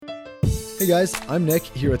Hey guys, I'm Nick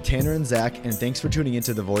here with Tanner and Zach, and thanks for tuning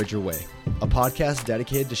into The Voyager Way, a podcast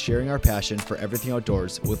dedicated to sharing our passion for everything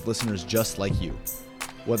outdoors with listeners just like you.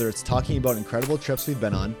 Whether it's talking about incredible trips we've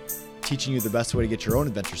been on, teaching you the best way to get your own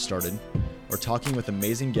adventure started, or talking with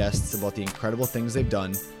amazing guests about the incredible things they've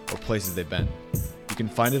done or places they've been. You can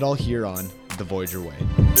find it all here on The Voyager Way.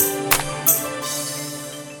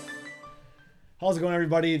 How's it going,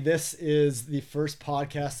 everybody? This is the first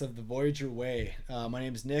podcast of The Voyager Way. My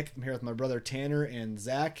name is Nick. I'm here with my brother Tanner and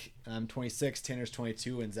Zach. I'm 26, Tanner's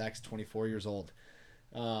 22, and Zach's 24 years old.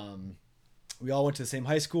 We all went to the same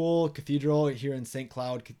high school, Cathedral, here in St.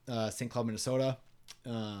 Cloud, Minnesota.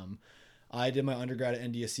 I did my undergrad at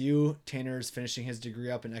NDSU. Tanner's finishing his degree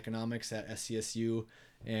up in economics at SCSU,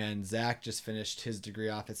 and Zach just finished his degree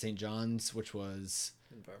off at St. John's, which was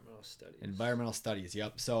Environmental Studies.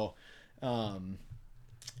 Yep. So.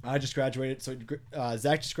 I just graduated. So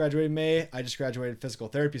Zach just graduated in May. I just graduated physical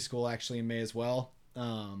therapy school actually in May as well.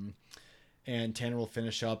 And Tanner will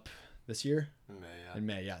finish up this year in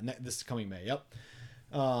May. Yeah. This is coming May. Yep.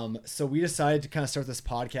 So we decided to kind of start this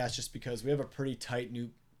podcast just because we have a pretty tight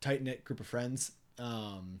knit group of friends,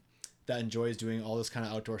 that enjoys doing all this kind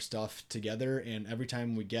of outdoor stuff together. And every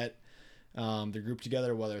time we get, the group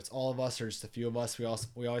together, whether it's all of us or just a few of us,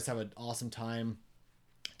 we always have an awesome time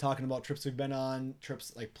talking about trips we've been on,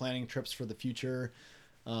 trips, like planning trips for the future,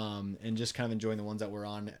 and just kind of enjoying the ones that we're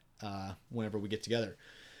on whenever we get together.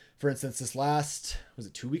 For instance, was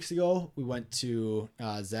it 2 weeks ago? We went to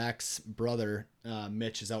Zach's brother,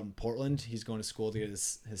 Mitch, is out in Portland. He's going to school to get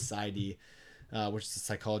his PsyD, which is a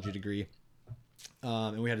psychology degree.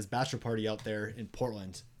 And we had his bachelor party out there in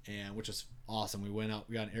Portland, and which was awesome. We went out,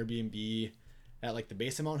 we got an Airbnb at like the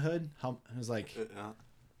base of Mount Hood. It was like...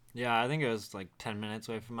 Yeah, I think it was like 10 minutes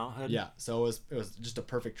away from Mount Hood. Yeah, so it was just a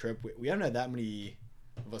perfect trip. We haven't had that many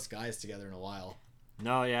of us guys together in a while.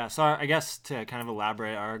 No, yeah. So I guess to kind of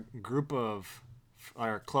elaborate, our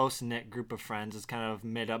close-knit group of friends is kind of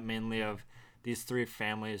made up mainly of these three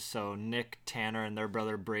families. So Nick, Tanner, and their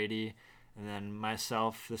brother Brady, and then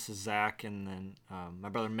myself, this is Zach, and then my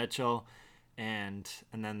brother Mitchell, and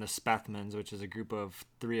then the Spethmans, which is a group of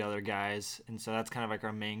three other guys. And so that's kind of like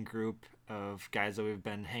our main group of guys that we've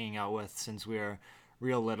been hanging out with since we were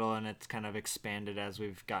real little, and it's kind of expanded as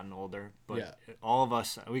we've gotten older. But yeah, all of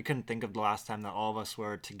us, we couldn't think of the last time that all of us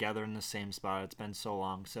were together in the same spot. It's been so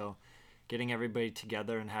long. So getting everybody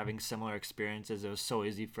together and having similar experiences, it was so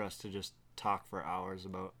easy for us to just talk for hours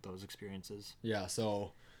about those experiences. Yeah,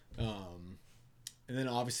 so and then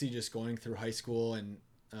obviously just going through high school and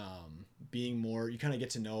being more, you kind of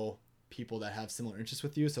get to know people that have similar interests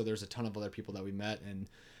with you. So there's a ton of other people that we met and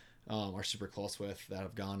are super close with that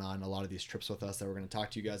have gone on a lot of these trips with us that we're going to talk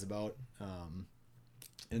to you guys about.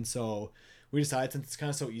 And so we decided, since it's kind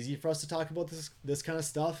of so easy for us to talk about this kind of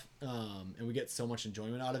stuff, and we get so much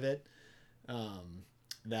enjoyment out of it,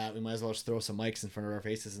 that we might as well just throw some mics in front of our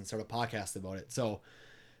faces and start a podcast about it. So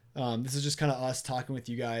this is just kind of us talking with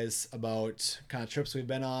you guys about kind of trips we've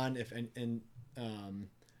been on, and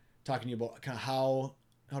talking to you about kind of how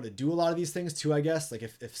to do a lot of these things too, I guess. Like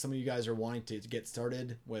if some of you guys are wanting to get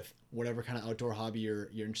started with whatever kind of outdoor hobby you're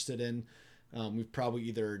interested in, we've probably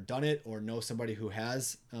either done it or know somebody who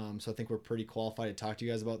has. So I think we're pretty qualified to talk to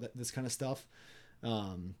you guys about this kind of stuff.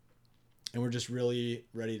 And we're just really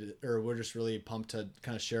pumped to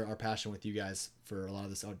kind of share our passion with you guys for a lot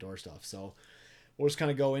of this outdoor stuff. So we'll just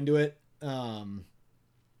kind of go into it.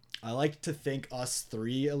 I like to think us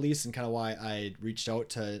three, at least, and kind of why I reached out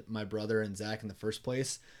to my brother and Zach in the first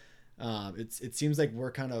place. It seems like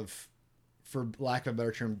we're kind of, for lack of a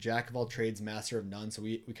better term, jack of all trades, master of none. So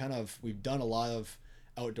we've done a lot of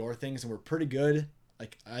outdoor things, and we're pretty good.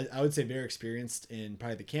 Like I would say very experienced in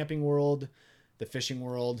probably the camping world, the fishing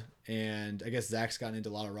world, and I guess Zach's gotten into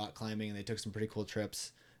a lot of rock climbing, and they took some pretty cool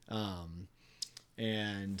trips.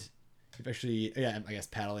 And especially, yeah, I guess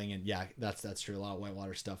paddling, and yeah, that's true. A lot of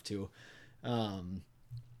whitewater stuff too. And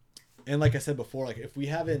like I said before, like if we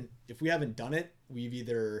haven't done it, we've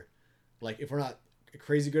either, like, if we're not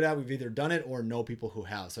crazy good at it, we've either done it or know people who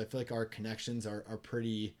have. So I feel like our connections are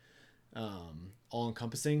pretty all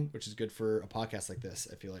encompassing, which is good for a podcast like this,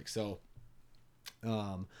 I feel like. So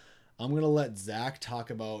I'm gonna let Zach talk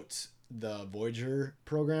about the Voyager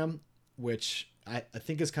program, which I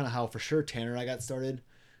think is kind of how for sure Tanner and I got started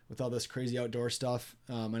with all this crazy outdoor stuff.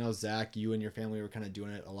 I know Zach, you and your family were kind of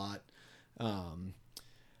doing it a lot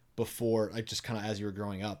before, like just kind of as you were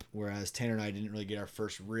growing up, whereas Tanner and I didn't really get our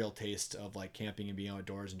first real taste of like camping and being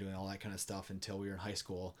outdoors and doing all that kind of stuff until we were in high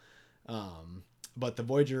school. But the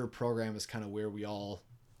Voyager program is kind of where we all,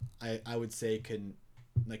 I would say, can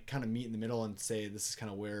like kind of meet in the middle and say this is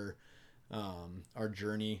kind of where our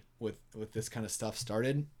journey with this kind of stuff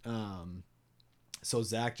started. So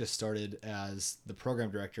Zach just started as the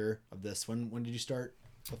program director of this. When did you start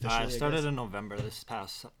officially? I started in November this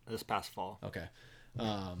past fall. Okay.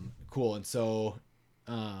 Cool. And so,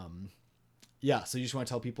 yeah, so you just want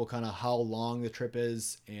to tell people kind of how long the trip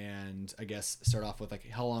is, and I guess start off with like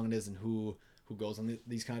how long it is and who goes on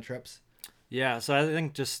these kind of trips. Yeah, so I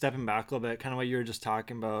think just stepping back a little bit, kind of what you were just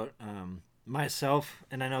talking about, myself,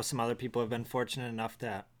 and I know some other people have been fortunate enough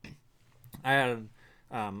that I had,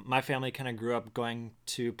 my family kind of grew up going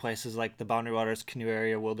to places like the Boundary Waters Canoe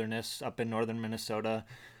Area Wilderness up in northern Minnesota.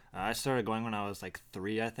 I started going when I was like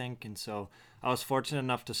 3, I think, and so I was fortunate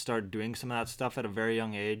enough to start doing some of that stuff at a very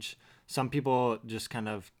young age. Some people just kind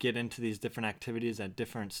of get into these different activities at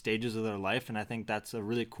different stages of their life, and I think that's a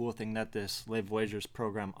really cool thing that this Les Voyageurs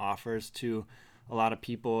program offers to a lot of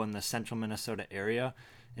people in the central Minnesota area.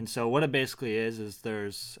 And so what it basically is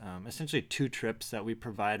there's essentially 2 trips that we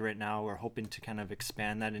provide right now. We're hoping to kind of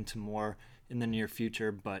expand that into more in the near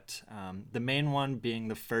future, but the main one being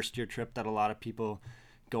the first year trip that a lot of people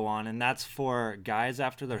go on, and that's for guys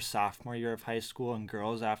after their sophomore year of high school and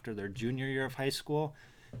girls after their junior year of high school.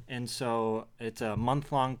 And so it's a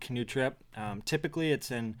month-long canoe trip. Typically it's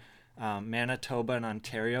in Manitoba and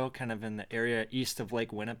Ontario, kind of in the area east of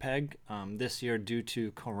Lake Winnipeg. This year, due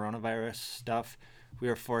to coronavirus stuff, we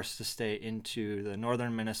were forced to stay into the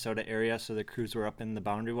northern Minnesota area, so the crews were up in the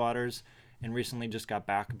Boundary Waters and recently just got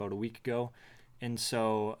back about a week ago. And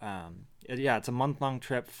so, yeah, it's a month-long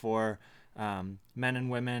trip for men and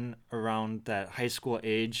women around that high school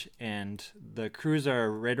age, and the crews are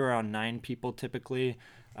right around 9 people typically,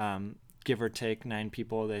 give or take 9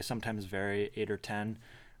 people. They sometimes vary, 8 or 10.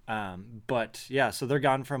 But yeah, so they're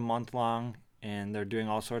gone for a month long, and they're doing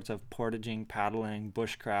all sorts of portaging, paddling,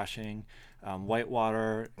 bush crashing,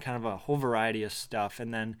 whitewater, kind of a whole variety of stuff.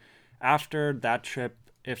 And then after that trip,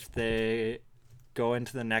 if they go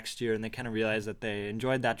into the next year and they kind of realize that they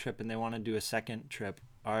enjoyed that trip and they want to do a second trip,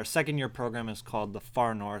 our second year program is called the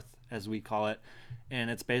Far North, as we call it,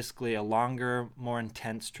 and it's basically a longer, more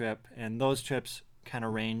intense trip. And those trips kind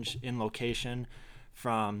of range in location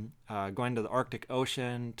from going to the Arctic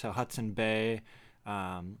Ocean to Hudson Bay,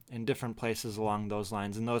 in different places along those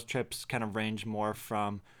lines. And those trips kind of range more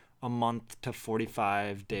from a month to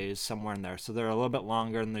 45 days, somewhere in there. So they're a little bit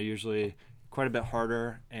longer, and they're usually quite a bit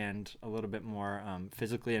harder and a little bit more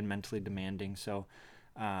physically and mentally demanding. So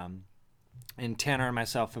and Tanner and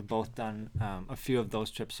myself have both done a few of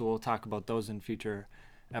those trips, so we'll talk about those in future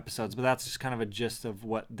episodes. But that's just kind of a gist of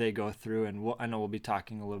what they go through, and I know we'll be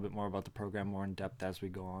talking a little bit more about the program more in depth as we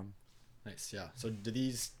go on. Nice, yeah. So do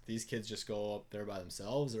these kids just go up there by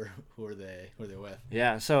themselves, or who are they with?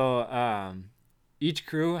 Yeah, so each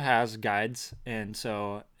crew has guides, and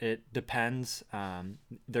so it depends.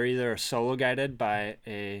 They're either solo guided by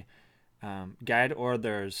a guide, or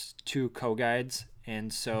there's 2 co-guides,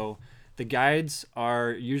 and so the guides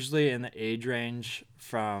are usually in the age range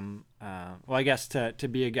from, well, I guess to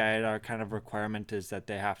be a guide, our kind of requirement is that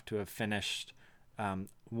they have to have finished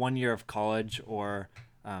 1 year of college, or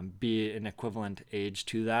be an equivalent age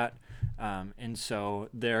to that. And so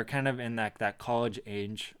they're kind of in that college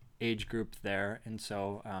age group there. And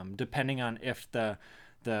so depending on if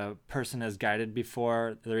the person has guided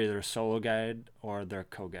before, they're either a solo guide or they're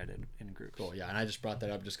co-guided in groups. Cool, yeah. And I just brought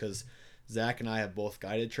that up just because Zach and I have both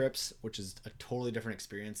guided trips, which is a totally different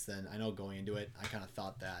experience than, I know going into it, I kind of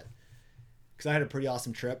thought that, because I had a pretty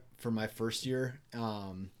awesome trip for my first year,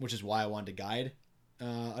 which is why I wanted to guide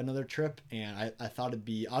another trip. And I thought it'd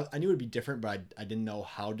be, I knew it'd be different, but I didn't know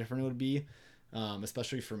how different it would be,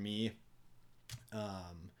 especially for me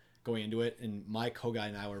going into it. And my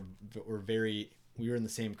co-guide and I were we were in the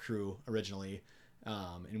same crew originally,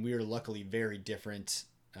 and we were luckily very different,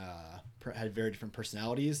 had very different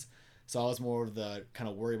personalities. So I was more of the kind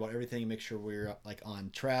of worry about everything, make sure we were like on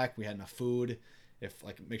track, we had enough food, if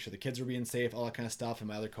like make sure the kids were being safe, all that kind of stuff. And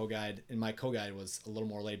my co-guide was a little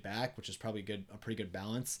more laid back, which is probably a pretty good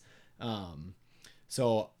balance.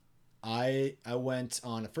 So I went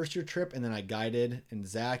on a first year trip, and then I guided. And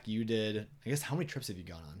Zach, you did, I guess, how many trips have you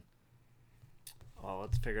gone on? Well,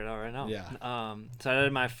 let's figure it out right now. Yeah. So I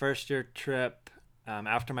did my first year trip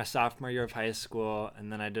after my sophomore year of high school,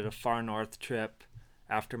 and then I did a Far North trip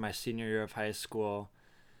after my senior year of high school,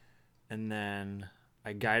 and then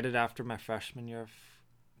I guided after my freshman year of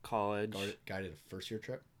college. Guided a first year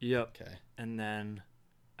trip? Yep. Okay. And then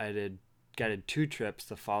I guided 2 trips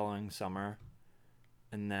the following summer,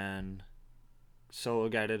 and then solo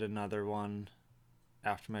guided another one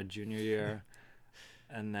after my junior year.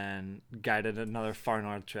 and then guided another far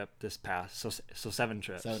north trip this past. So 7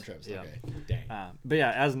 trips. 7 trips. Yeah. Okay. Dang. But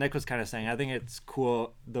yeah, as Nick was kind of saying, I think it's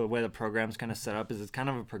cool the way the program's kind of set up is it's kind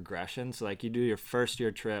of a progression. So like you do your first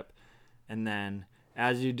year trip, and then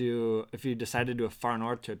as you do, if you decide to do a far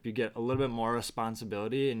north trip, you get a little bit more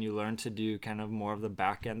responsibility and you learn to do kind of more of the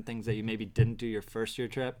back end things that you maybe didn't do your first year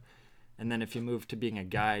trip. And then if you move to being a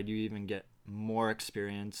guide, you even get more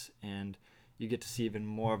experience and you get to see even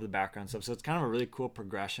more of the background stuff. So it's kind of a really cool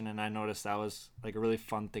progression. And I noticed that was like a really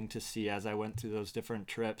fun thing to see as I went through those different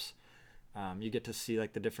trips. You get to see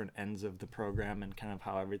like the different ends of the program and kind of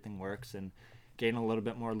how everything works, and gain a little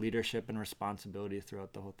bit more leadership and responsibility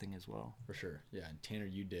throughout the whole thing as well. For sure. Yeah. And Tanner,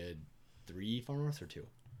 you did 3 far norths or 2?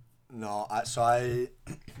 No, I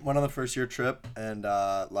went on the first year trip and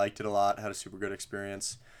liked it a lot, had a super good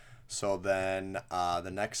experience. So then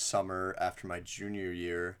the next summer after my junior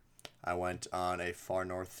year, I went on a far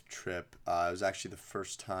north trip. It was actually the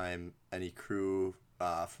first time any crew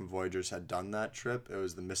from Voyageurs had done that trip. It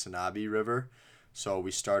was the Missinaibi River. So we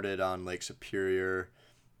started on Lake Superior,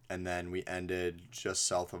 and then we ended just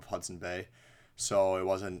south of Hudson Bay. So it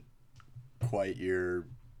wasn't quite your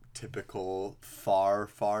typical far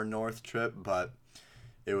north trip, but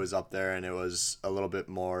it was up there, and it was a little bit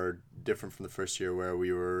more different from the first year where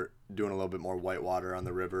we were doing a little bit more whitewater on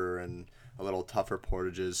the river and a little tougher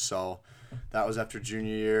portages. So that was after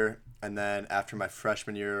junior year. And then after my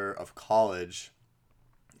freshman year of college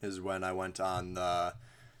is when I went on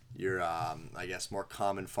your I guess more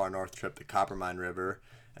common far north trip, the Coppermine River.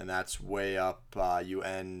 And that's way up. You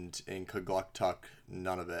end in Kugluktuk,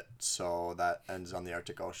 none of it. So that ends on the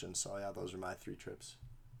Arctic Ocean. So yeah, those are my 3 trips.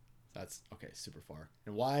 That's okay, super far.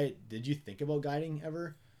 And why did you think about guiding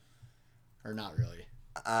ever? Or not really?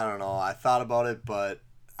 I don't know. I thought about it, but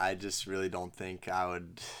I just really don't think I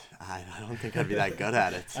would. I don't think I'd be that good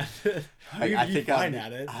at it. I think fine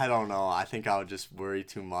at it. I don't know. I think I would just worry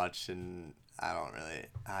too much, and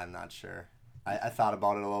I'm not sure. I thought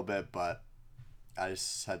about it a little bit, but I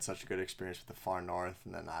just had such a good experience with the far north,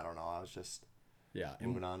 and then I don't know. I was just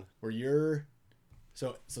moving on.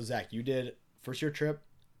 So Zach, you did first year trip,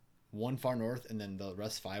 1 far north, and then the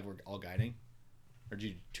rest 5 were all guiding, or did you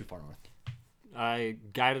do 2 far north? I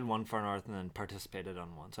guided 1 far north and then participated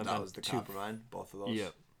on 1. So that was the Coppermine, both of those.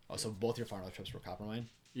 Yep. Oh, so both your far north trips were Coppermine?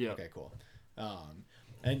 Yeah. Okay, cool.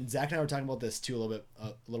 And Zach and I were talking about this too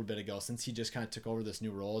a little bit ago, since he just kind of took over this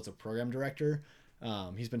new role as a program director.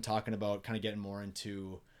 He's been talking about kind of getting more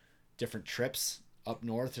into different trips up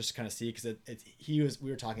north, just to kind of see, because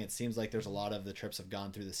we were talking, it seems like there's a lot of the trips have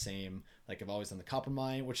gone through the same, like I've always done the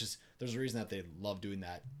Coppermine, which is, there's a reason that they love doing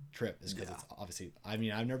that trip, is because it's obviously, I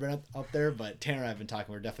mean, I've never been up there, but Tanner and I have been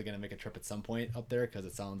talking, we're definitely going to make a trip at some point up there because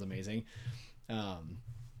it sounds amazing.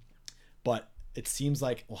 But it seems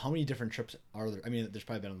like, well, how many different trips are there? I mean, there's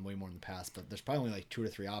probably been way more in the past, but there's probably only like 2 or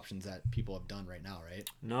 3 options that people have done right now, right?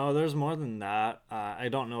 No, there's more than that. I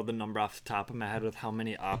don't know the number off the top of my head with how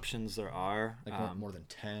many options there are. Like more than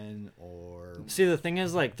 10 or... See, the thing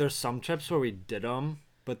is, like, there's some trips where we did them,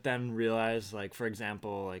 but then realized, like, for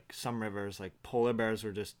example, like some rivers, like polar bears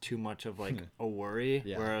were just too much of like a worry.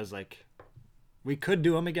 Yeah. Whereas like we could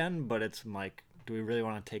do them again, but it's like, do we really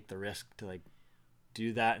want to take the risk to like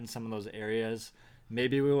do that in some of those areas?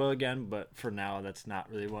 Maybe we will again, but for now that's not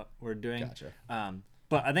really what we're doing. Gotcha.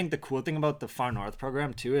 But I think the cool thing about the Far North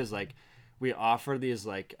program too is like we offer these,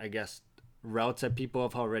 like, I guess, routes that people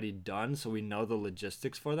have already done, so we know the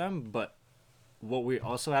logistics for them. But what we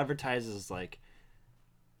also advertise is like,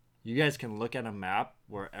 you guys can look at a map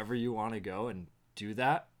wherever you want to go and do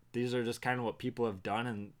that. These are just kind of what people have done,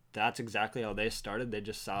 and that's exactly how they started. They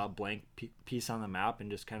just saw a blank piece on the map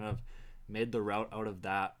and just kind of made the route out of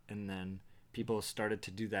that, and then people started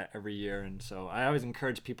to do that every year. And so I always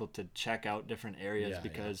encourage people to check out different areas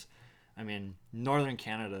because I mean, northern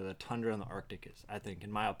Canada, the tundra and the Arctic is, I think,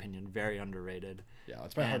 in my opinion, very underrated. Yeah,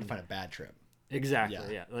 it's probably hard to find a bad trip.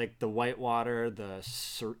 Exactly, yeah. Like the whitewater, the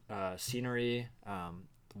scenery,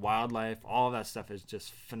 wildlife, all of that stuff is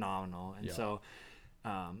just phenomenal. And so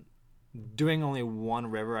doing only one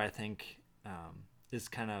river, I think, is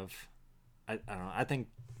kind of, I don't know, I think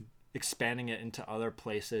expanding it into other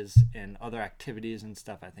places and other activities and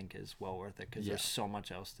stuff, I think is well worth it because there's so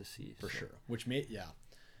much else to see. For sure. Which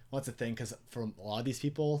well, that's the thing, because for a lot of these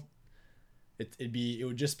people, it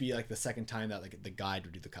would just be like the second time that like the guide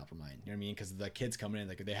would do the Coppermine. You know what I mean? Because the kids coming in,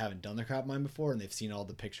 like, they haven't done the Coppermine before, and they've seen all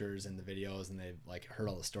the pictures and the videos, and they've like heard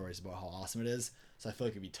all the stories about how awesome it is. So I feel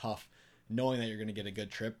like it'd be tough knowing that you're going to get a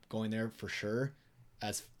good trip going there for sure,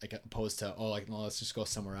 as like opposed to, oh, like, well, let's just go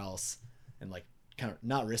somewhere else and like kind of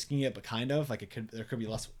not risking it, but kind of like there could be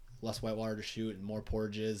less less whitewater to shoot and more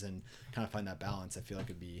portages and kind of find that balance. I feel like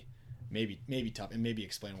it'd be maybe tough, and maybe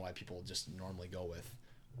explain why people just normally go with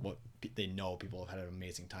what they know people have had an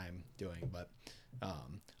amazing time doing. But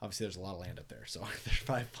obviously there's a lot of land up there, so there's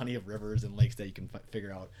probably plenty of rivers and lakes that you can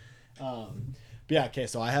figure out. But yeah, okay,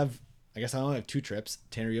 so I guess I only have 2 trips.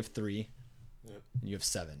 Tanner, you have 3. Yep. And you have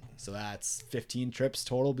 7, so that's 15 trips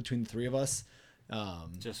total between the 3 of us.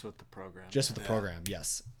 Just with the program. Program,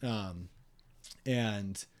 yes.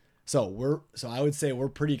 And so I would say we're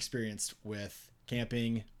pretty experienced with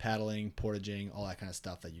camping, paddling, portaging, all that kind of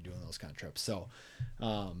stuff that you do on those kind of trips. So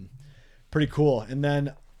pretty cool. And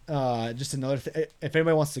then just another thing, if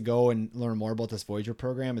anybody wants to go and learn more about this Voyager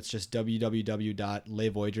program, it's just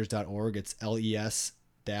www.lesvoyageurs.org. It's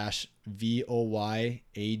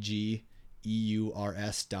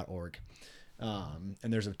les-voyageurs.org. And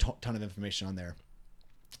there's a ton of information on there.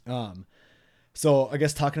 So I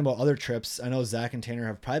guess talking about other trips, I know Zach and Tanner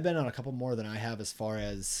have probably been on a couple more than I have as far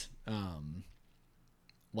as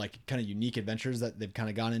like kind of unique adventures that they've kind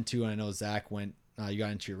of gone into. And I know Zach went, you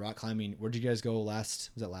got into your rock climbing. Where'd you guys go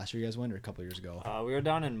last? Was that last year you guys went, or a couple of years ago? We were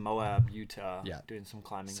down in Moab, Utah, doing some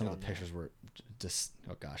climbing. Some of the pictures were just,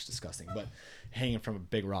 oh gosh, disgusting, but hanging from a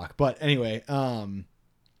big rock. But anyway, a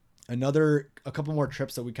couple more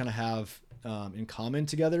trips that we kind of have in common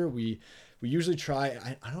together. We usually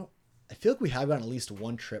try, I feel like we have gotten at least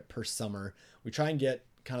one trip per summer. We try and get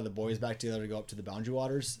kind of the boys back together to go up to the Boundary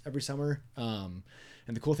Waters every summer.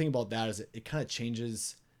 And the cool thing about that is it kind of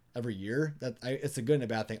changes every year. It's a good and a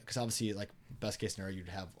bad thing, because obviously, like, best case scenario, you'd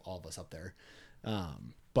have all of us up there.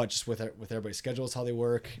 But just with everybody's schedules, how they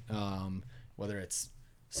work, whether it's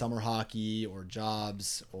summer hockey or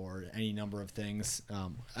jobs or any number of things.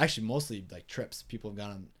 Actually, mostly like trips. People have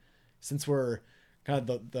gone on, since we're kind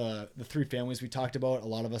of the 3 families we talked about. A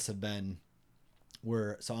lot of us have been.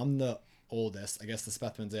 So I'm the oldest. I guess the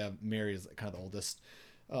Spethmans, they have Mary is kind of the oldest.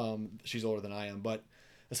 She's older than I am, but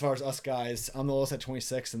as far as us guys, I'm the oldest at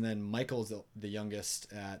 26, and then Michael's the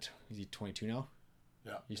youngest at, is he 22 now?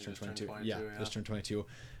 Yeah, he's turned 22. Yeah, just turned 22.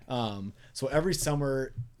 So every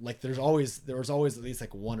summer, like there was always at least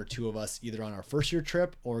like 1 or 2 of us either on our first year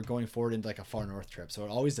trip or going forward into like a far north trip. So it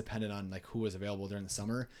always depended on like who was available during the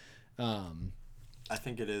summer. I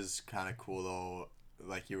think it is kind of cool though,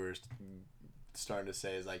 like you were starting to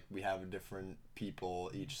say, is like we have different people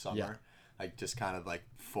each summer. Yeah. Like just kind of like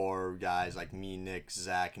 4 guys, like me, Nick,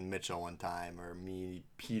 Zach, and Mitchell one time, or me,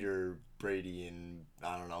 Peter, Brady, and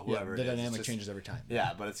I don't know, whoever. The dynamic changes every time.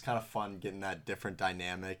 Yeah, but it's kind of fun getting that different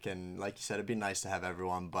dynamic, and like you said, it'd be nice to have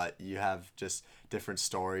everyone, but you have just different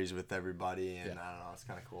stories with everybody, and I don't know, it's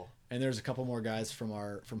kind of cool. And there's a couple more guys from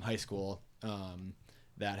high school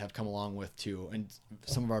that have come along with too, and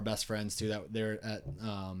some of our best friends too, that they're at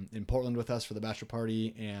in Portland with us for the bachelor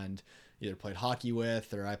party, and either played hockey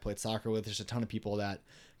with, or I played soccer with. There's a ton of people that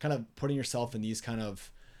kind of putting yourself in these kind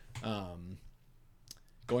of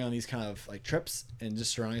going on these kind of like trips and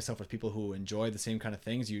just surrounding yourself with people who enjoy the same kind of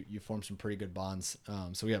things, you form some pretty good bonds.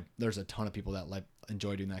 So there's a ton of people that like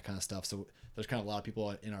enjoy doing that kind of stuff. So there's kind of a lot of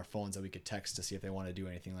people in our phones that we could text to see if they want to do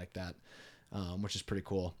anything like that, which is pretty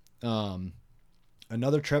cool.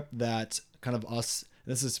 Another trip that kind of us,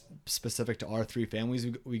 this is specific to our 3 families,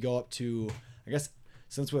 we go up to, I guess,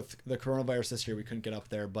 since with the coronavirus this year, we couldn't get up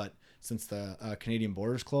there, but since the Canadian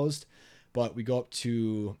borders closed, but we go up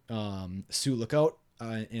to Sioux Lookout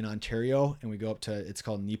in Ontario, and we go up to, it's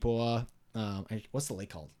called Nipoa. What's the lake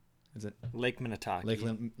called? Is it Lake Minnetonka?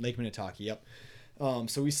 Lake Minnetonka. Yep.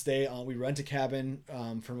 So we rent a cabin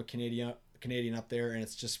from a Canadian up there, and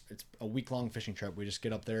it's a week-long fishing trip. We just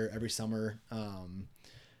get up there every summer.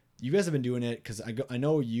 You guys have been doing it because I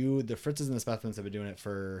know the Fritzes and the Spethmans have been doing it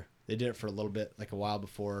they did it for a little bit, like a while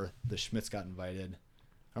before the Schmidts got invited.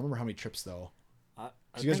 I don't remember how many trips though.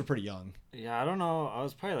 You guys were pretty young. Yeah, I don't know. I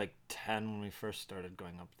was probably like 10 when we first started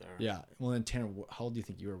going up there. Yeah. Well, then Tanner, how old do you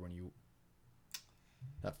think you were when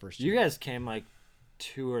that first year? You guys came like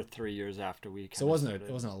 2 or 3 years after we. So it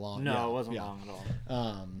wasn't a long. No, it wasn't long at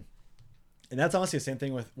all. And that's honestly the same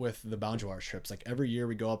thing with the Boundary Waters trips. Like every year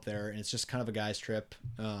we go up there, and it's just kind of a guy's trip.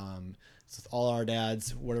 It's with all our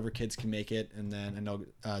dads, whatever kids can make it. And then I know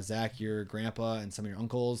Zach, your grandpa, and some of your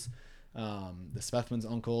uncles, the Spethman's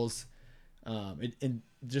uncles, and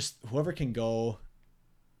just whoever can go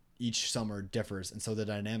each summer differs. And so the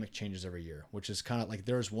dynamic changes every year, which is kind of like,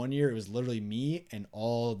 there was one year it was literally me and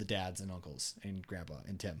all the dads and uncles and grandpa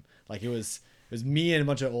and Tim. Like it was me and a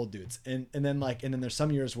bunch of old dudes. And then there's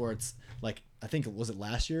some years where it's like, I think, was it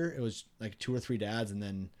last year? It was like 2 or 3 dads, and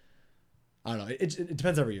then I don't know. It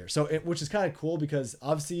depends every year. So which is kind of cool, because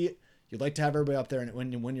obviously you'd like to have everybody up there,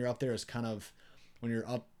 and when you're up there, it's kind of, when you're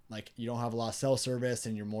up like you don't have a lot of cell service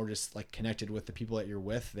and you're more just like connected with the people that you're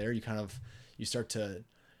with there, you start to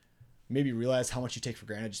maybe realize how much you take for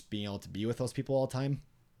granted just being able to be with those people all the time,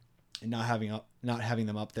 and not having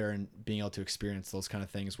them up there and being able to experience those kind of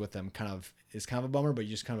things with them is kind of a bummer, but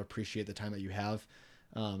you just kind of appreciate the time that you have.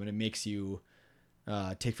 And it makes you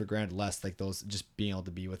take for granted less, like those, just being able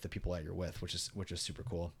to be with the people that you're with, which is super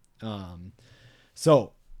cool.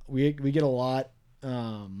 So we get a lot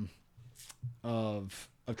of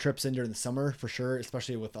trips in during the summer for sure,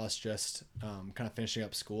 especially with us just kind of finishing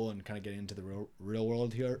up school and kind of getting into the real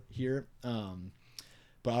world here.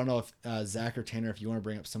 But I don't know if Zach or Tanner, if you want to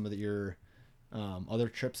bring up some of your other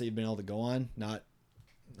trips that you've been able to go on, not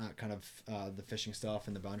kind of the fishing stuff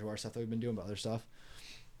and the boundary wire stuff that we've been doing, but other stuff.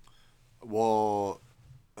 Well,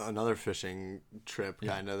 another fishing trip,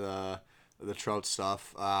 kind of the trout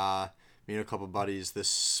stuff. Me and a couple buddies this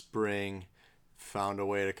spring found a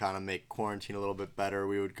way to kind of make quarantine a little bit better.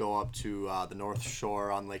 We would go up to the North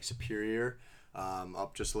Shore on Lake Superior,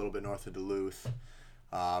 up just a little bit north of Duluth.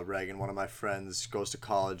 Reagan, one of my friends, goes to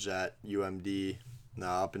college at UMD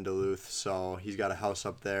up in Duluth, so he's got a house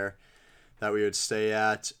up there that we would stay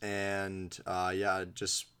at, and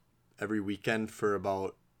just every weekend for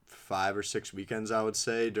about 5 or 6 weekends, I would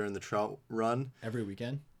say, during the trout run. Every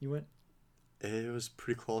weekend you went? It was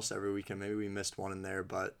pretty close every weekend. Maybe we missed one in there,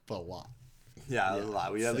 but a lot. Yeah, a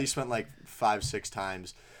lot. We at least went like 5-6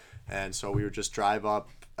 times, and so we would just drive up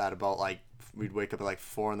at about we'd wake up at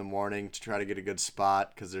 4 a.m. to try to get a good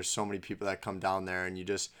spot, because there's so many people that come down there, and you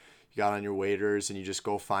got on your waders and you just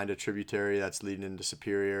go find a tributary that's leading into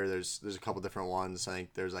Superior. There's a couple different ones. I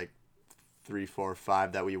think there's 3, 4,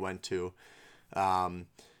 5 that we went to.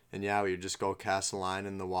 And yeah, we would just go cast a line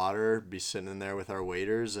in the water, be sitting in there with our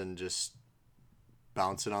waders and just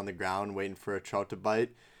bouncing on the ground, waiting for a trout to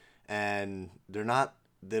bite. And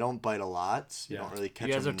they don't bite a lot. You don't really catch them.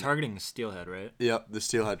 You guys are targeting steelhead, right? Yep, the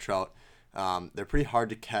steelhead trout. They're pretty hard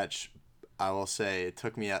to catch. I will say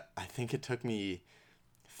I think it took me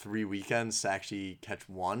 3 weekends to actually catch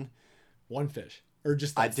one fish, or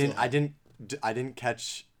just I didn't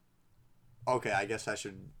catch. Okay, I guess I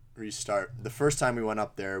should restart. The first time we went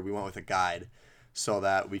up there, we went with a guide so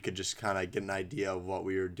that we could just kind of get an idea of what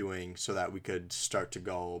we were doing so that we could start to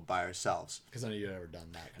go by ourselves. Because I know you'd never done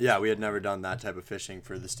that. Yeah, we had never done that type of fishing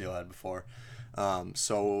for the steelhead before.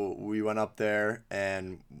 So we went up there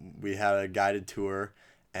and we had a guided tour,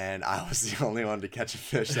 and I was the only one to catch a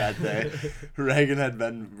fish that day. Reagan had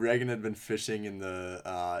been fishing in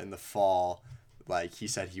the fall. He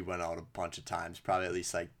said he went out a bunch of times, probably at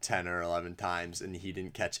least 10 or 11 times, and he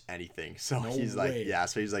didn't catch anything. So he's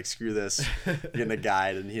like, screw this, getting a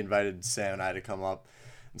guide, and he invited Sam and I to come up.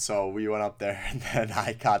 And so we went up there, and then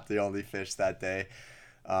I caught the only fish that day.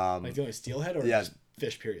 The only steelhead, or just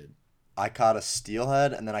fish, period? I caught a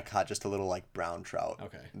steelhead, and then I caught just a little brown trout.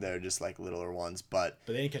 Okay. They're just littler ones, but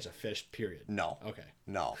they didn't catch a fish, period. No. Okay.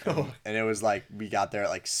 No. And it was we got there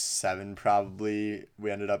at 7 probably.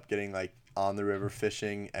 We ended up getting on the river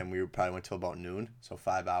fishing, and we probably went till about noon, so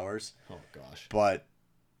 5 hours. Oh gosh. But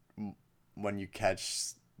when you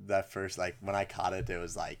catch that first, when I caught it, it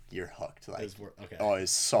was you're hooked. Okay. Oh,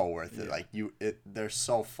 it's so worth it. They're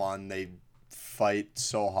so fun. They fight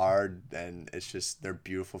so hard, and it's just, they're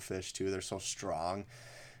beautiful fish too. They're so strong.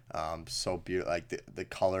 So beautiful. The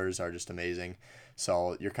colors are just amazing.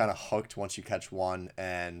 So you're kind of hooked once you catch one,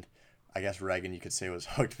 and I guess Reagan, you could say, was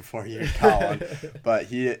hooked before he even caught one. But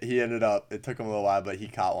he ended up, it took him a little while, but he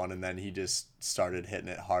caught one, and then he just started hitting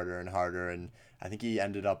it harder and harder. And I think he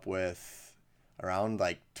ended up with around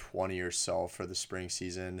 20 or so for the spring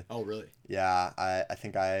season. Oh, really? Yeah, I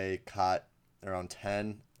think I caught around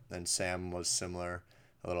 10, and Sam was similar,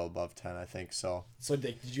 a little above 10, I think. So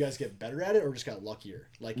did you guys get better at it, or just got luckier?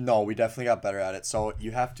 No, we definitely got better at it. So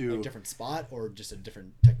you have to different spot, or just a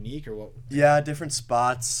different technique, or what? Yeah, different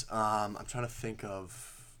spots. I'm trying to think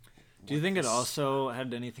of. Do you think it also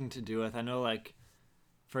had anything to do with? I know,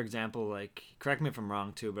 for example, correct me if I'm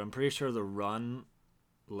wrong too, but I'm pretty sure the run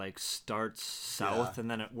starts south and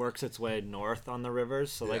then it works its way north on the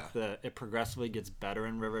rivers. So it progressively gets better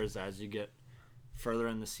in rivers as you get further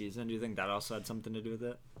in the season. Do you think that also had something to do with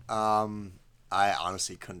it? I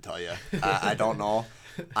honestly couldn't tell you. I don't know.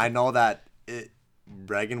 I know that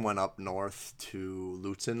Reagan went up north to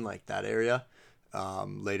Lutzen, that area,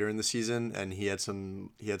 later in the season, and he had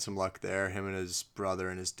some luck there. Him and his brother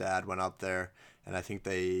and his dad went up there, and I think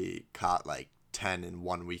they caught 10 in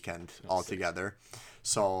one weekend altogether.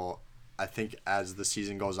 So I think as the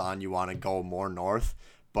season goes on, you want to go more north.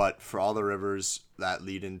 But for all the rivers that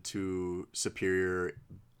lead into Superior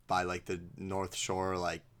by the North Shore,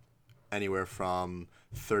 anywhere from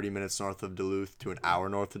 30 minutes north of Duluth to an hour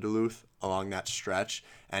north of Duluth along that stretch.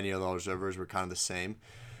 Any of those rivers were kind of the same.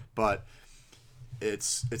 But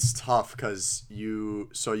it's tough because you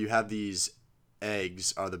have these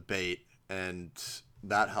eggs are the bait, and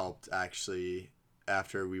that helped actually.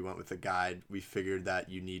 After we went with the guide, we figured that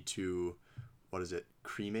you need to, what is it,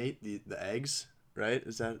 cremate the eggs, right?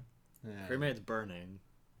 Is that? Yeah. Cremate's burning,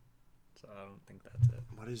 so I don't think that's it.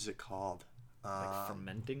 What is it called? Like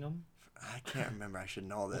fermenting them? I can't remember. I should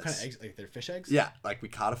know this. What kind of eggs? Like they're fish eggs? Yeah, like we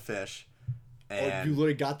caught a fish. And you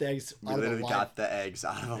literally got the eggs out of a live. We literally got the eggs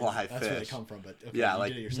out of a live fish. That's where they come from, but okay, yeah, you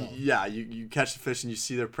like did it yourself. Yeah, you catch the fish and you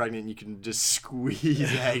see they're pregnant and you can just squeeze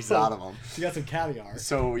the eggs out of them. So you got some caviar.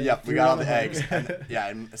 So yeah, we got all the eggs. And, yeah,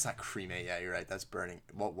 and it's not cremate. Yeah, you're right. That's burning.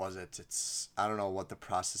 What was it? I don't know what the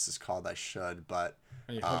process is called. I should, but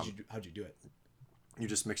how'd you do it? You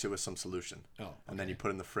just mix it with some solution. Oh. Okay. And then you put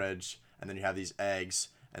it in the fridge, and then you have these eggs.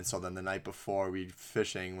 And so then the night before we'd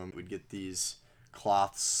fishing, when we'd get these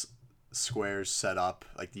cloths squares set up,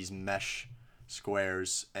 like these mesh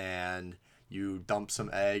squares, and you dump some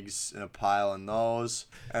eggs in a pile in those,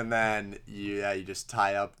 and then you just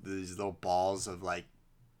tie up these little balls of like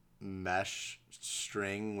mesh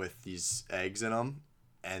string with these eggs in them,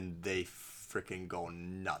 and they freaking go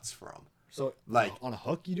nuts for them. So like on a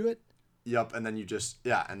hook you do it? Yep. And then you just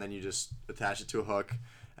attach it to a hook,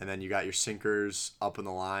 and then you got your sinkers up in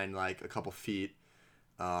the line like a couple feet.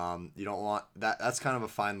 You don't want that. That's kind of a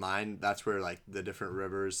fine line. That's where like the different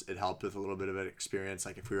rivers, it helped with a little bit of an experience.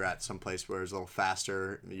 Like if we were at some place where it was a little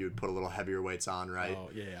faster, you would put a little heavier weights on, right?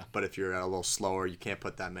 Oh, yeah. But if you're at a little slower, you can't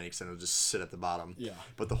put that many because then it'll just sit at the bottom. Yeah.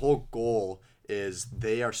 But the whole goal is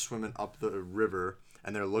they are swimming up the river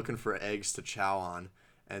and they're looking for eggs to chow on.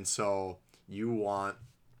 And so you want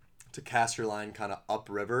to cast your line kind of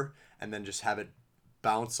upriver and then just have it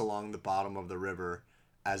bounce along the bottom of the river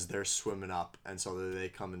as they're swimming up, and so that they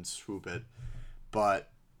come and swoop it.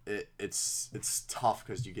 But it's tough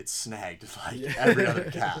because you get snagged like every other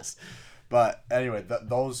cast. But anyway,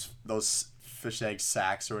 those fish egg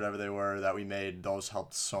sacks or whatever they were that we made, those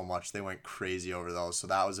helped so much. They went crazy over those. So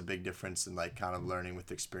that was a big difference in like kind of learning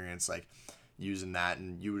with experience, like using that.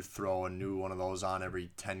 And you would throw a new one of those on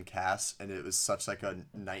every 10 casts, and it was such like a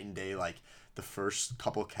night and day. Like the first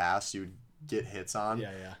couple casts you would get hits on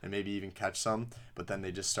and maybe even catch some, but then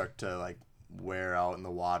they just start to like wear out in the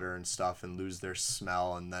water and stuff and lose their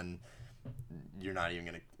smell, and then you're not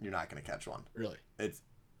gonna catch one. Really? It's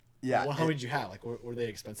Well, how many did you have? Like, were they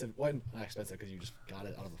expensive? What? Not expensive because you just got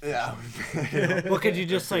it out of the fish. Yeah. Well, could you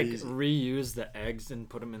just like reuse the eggs and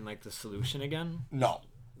put them in like the solution again? No,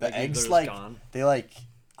 the like, eggs like gone? They like.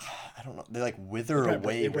 I don't know. They like wither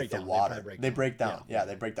away with the water. They break down. Yeah,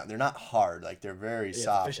 they break down. They're not hard. Like they're very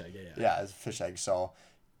soft. It's a fish egg. Yeah, it's a fish egg. So,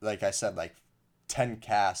 like I said, like 10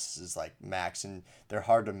 casts is like max, and they're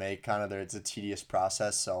hard to make. Kind of, it's a tedious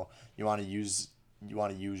process. So you want to use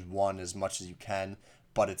one as much as you can.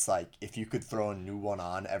 But it's like if you could throw a new one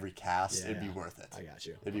on every cast, it'd be worth it. I got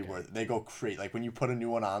you. It'd be worth it. They go crazy. Like when you put a new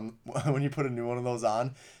one on, when you put a new one of those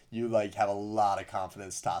on, you like have a lot of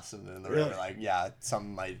confidence tossing it in the river. Like, yeah,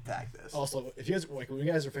 something might attack this. Also, if you guys like when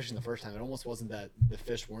you guys were fishing the first time, it almost wasn't that the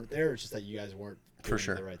fish weren't there. It's just that you guys weren't doing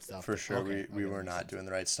the right stuff. For sure, we were not doing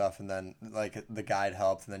the right stuff, and then like the guide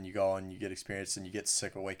helped, and then you go and you get experience, and you get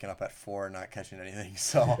sick of waking up at 4 and not catching anything.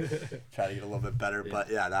 So try to get a little bit better. Yeah. But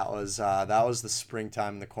yeah, that was the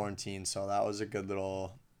springtime in the quarantine, so that was a good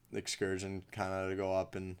little excursion, kind of to go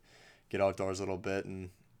up and get outdoors a little bit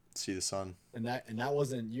and see the sun. And that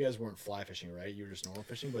wasn't, you guys weren't fly fishing, right? You were just normal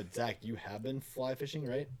fishing. But Zach, you have been fly fishing,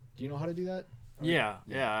 right? Do you know how to do that? Yeah,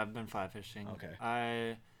 I've been fly fishing.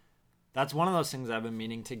 Okay. That's one of those things I've been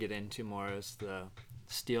meaning to get into more, is the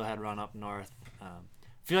Steelhead run up north. I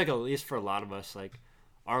feel like at least for a lot of us, like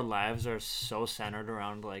our lives are so centered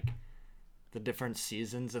around like the different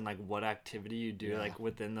seasons and like what activity you do like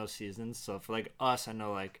within those seasons. So for like us, I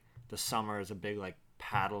know like the summer is a big like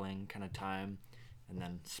paddling kind of time, and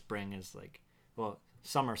then spring is like, well,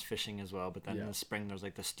 summer's fishing as well, but then in the spring there's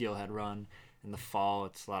like the Steelhead run. In the fall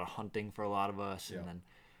it's a lot of hunting for a lot of us, and then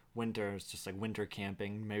winter is just like winter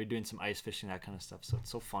camping, maybe doing some ice fishing, that kind of stuff. So it's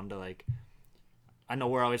so fun to like, I know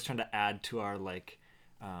we're always trying to add to our like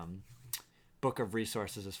book of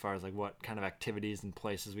resources as far as like what kind of activities and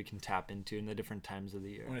places we can tap into in the different times of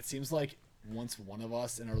the year. When it seems like once one of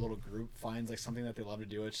us in our little group finds like something that they love to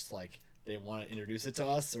do, it's just like they want to introduce it to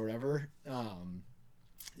us or whatever.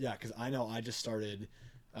 Because I know I just started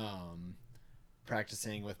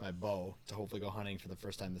practicing with my bow to hopefully go hunting for the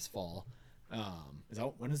first time this fall.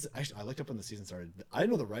 Actually, I looked up when the season started. I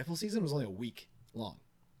didn't know the rifle season was only a week long.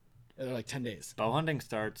 They're like 10 days. Bow hunting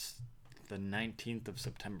starts the 19th of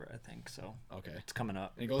September, I think. So Okay. it's coming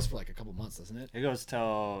up. And it goes for like a couple months, doesn't it? It goes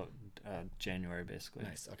till January, basically.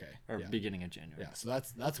 Nice. Okay. Or Yeah. beginning of January. Yeah. So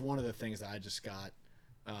that's one of the things that I just got,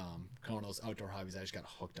 kind of one of those outdoor hobbies I just got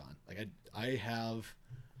hooked on. Like I have.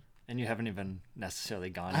 And you haven't even necessarily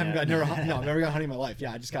gone I haven't yet. I've never gone hunting in my life.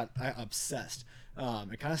 Yeah, I obsessed.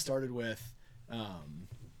 It kind of started with a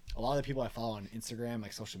lot of the people I follow on Instagram,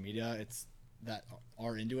 like social media, it's that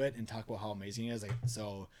are into it and talk about how amazing it is. Like,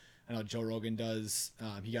 so I know Joe Rogan does.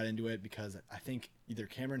 He got into it because I think either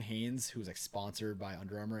Cameron Haynes, who's like sponsored by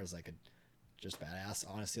Under Armour, is like just badass.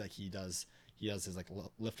 Honestly, like he does his like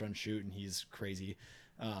lift, run, shoot, and he's crazy.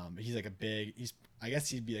 He's like I guess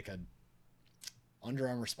he'd be like a Under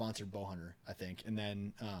Armour sponsored bow hunter, I think. And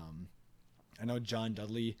then I know John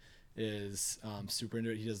Dudley is super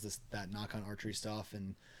into it. He does that knock on archery stuff,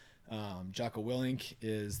 and Jocko Willink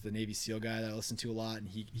is the Navy SEAL guy that I listen to a lot, and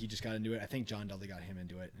he just got into it. I think John Dudley got him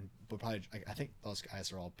into it, but probably I think those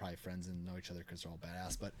guys are all probably friends and know each other because they're all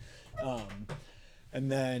badass. But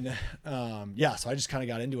and then so I just kind of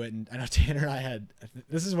got into it, and I know Tanner and I had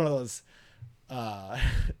this is one of those.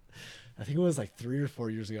 I think it was like 3 or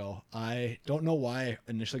 4 years ago. I don't know why I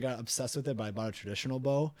initially got obsessed with it, but I bought a traditional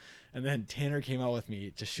bow. And then Tanner came out with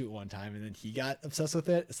me to shoot one time, and then he got obsessed with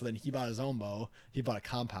it. So then he bought his own bow. He bought a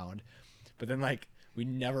compound. But then, like, we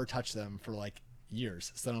never touched them for, like,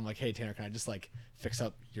 years. So then I'm like, hey, Tanner, can I just, like, fix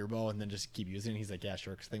up your bow and then just keep using it? And he's like, yeah,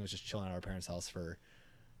 sure. Because the thing was just chilling at our parents' house for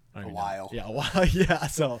a while. Yeah, a while. Yeah.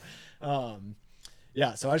 So,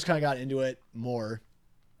 so I just kind of got into it more.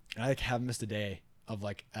 And I, like, haven't missed a day of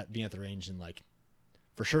like being at the range, and like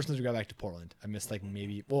for sure since we got back to Portland, I missed like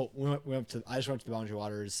maybe I just went to the Boundary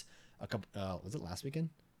Waters a couple was it last weekend?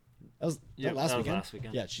 That was last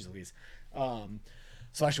weekend. Yeah, jeez Louise.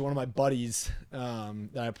 So actually one of my buddies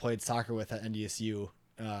that I played soccer with at NDSU,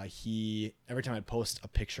 he every time I'd post a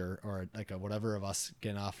picture or like a whatever of us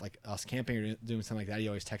getting off, like us camping or doing something like that, he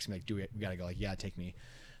always texts me like, we gotta go, like, yeah, take me.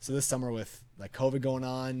 So this summer with like COVID going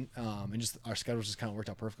on, and just our schedules just kind of worked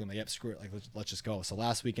out perfectly. I'm like, yep, screw it, like let's just go. So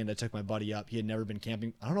last weekend I took my buddy up. He had never been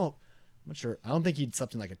camping. I don't know, I'm not sure. I don't think he'd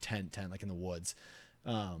slept in like a tent like in the woods.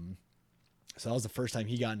 So that was the first time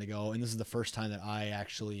he got to go, and this is the first time that I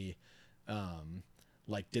actually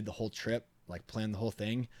like did the whole trip, like planned the whole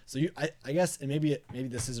thing. So I guess, and maybe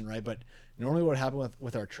this isn't right, but normally what would happen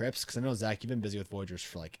with our trips, because I know Zach, you've been busy with Voyageurs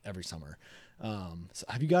for like every summer. So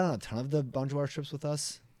have you gotten on a ton of the Boundary Waters trips with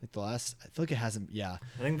us? Like I feel like it hasn't. Yeah.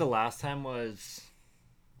 I think the last time was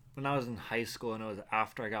when I was in high school, and it was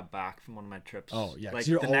after I got back from one of my trips. Oh yeah, like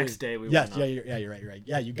the next day we yes, went yeah, you're right.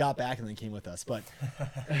 Yeah, you got back and then came with us, but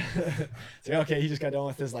so okay, he just got done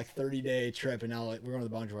with this like 30-day trip, and now like we're going to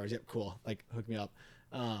the Boundary Waters. Yep, cool. Like hook me up.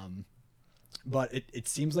 But it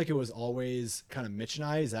seems like it was always kind of Mitch and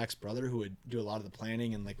I, Zach's brother, who would do a lot of the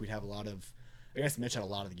planning, and like we'd have a lot of. I guess Mitch had a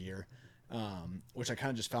lot of the gear. Which I kind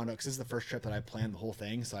of just found out because this is the first trip that I planned the whole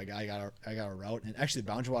thing. So I got a route, and actually the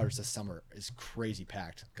Boundary Waters this summer is crazy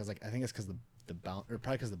packed because like I think it's because probably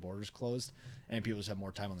because the borders closed and people just have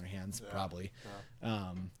more time on their hands probably.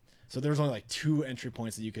 Yeah. So there was only like 2 entry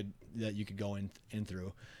points that you could go in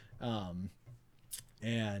through,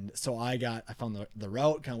 and so I found the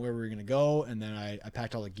route, kind of where we were gonna go, and then I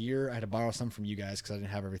packed all the gear. I had to borrow some from you guys because I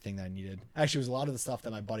didn't have everything that I needed. Actually, it was a lot of the stuff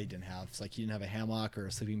that my buddy didn't have. So like he didn't have a hammock or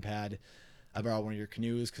a sleeping pad. I borrowed one of your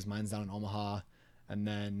canoes because mine's down in Omaha, and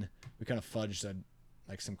then we kind of fudged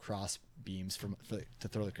like some cross beams to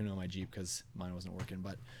throw the canoe in my Jeep because mine wasn't working.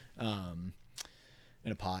 But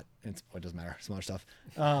in a pot, it doesn't matter, some other stuff.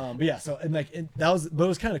 But yeah, so and like it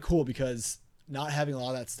was kind of cool because not having a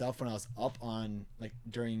lot of that stuff when I was up on like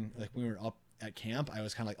during like when we were up at camp, I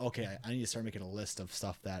was kind of like, okay, I need to start making a list of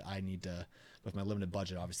stuff that I need to, with my limited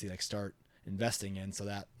budget, obviously, like start investing in, so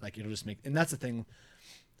that like it'll just make. And that's the thing.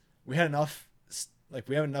 We have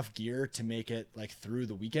enough gear to make it like through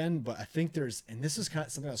the weekend, but I think and this is kind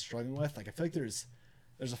of something I was struggling with. Like I feel like there's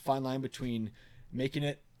a fine line between making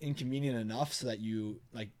it inconvenient enough so that you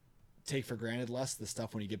like take for granted less the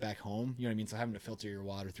stuff when you get back home. You know what I mean? So having to filter your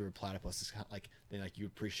water through a platypus is kind of like then like you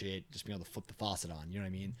appreciate just being able to flip the faucet on. You know what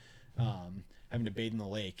I mean? Having to bathe in the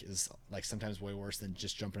lake is like sometimes way worse than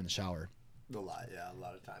just jumping in the shower. A lot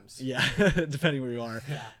of times. Yeah, depending where you are.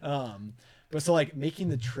 Yeah. But so like making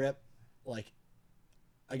the trip like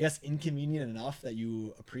I guess inconvenient enough that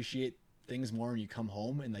you appreciate things more when you come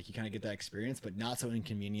home and like you kind of get that experience, but not so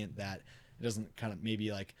inconvenient that it doesn't kind of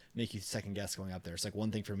maybe like make you second guess going up there. So like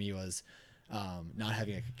one thing for me was not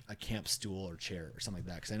having a camp stool or chair or something like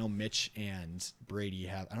that, because I know Mitch and Brady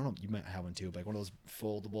have, I don't know, you might have one too, but like one of those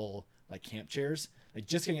foldable like camp chairs. Like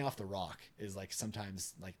just getting off the rock is like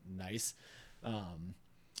sometimes like nice.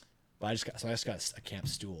 But I just got a camp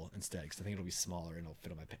stool instead because I think it'll be smaller and it'll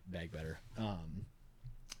fit on my bag better.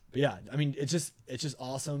 But yeah, I mean, it's just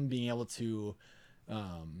awesome being able to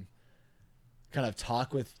kind of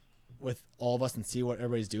talk with all of us and see what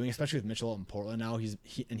everybody's doing, especially with Mitchell in Portland now.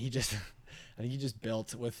 He just I think he just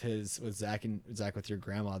built with Zach with your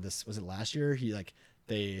grandma. This was it last year.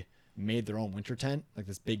 They made their own winter tent, like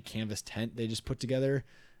this big canvas tent they just put together.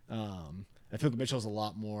 I feel like Mitchell's a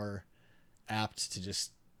lot more apt to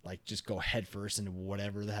just go head first into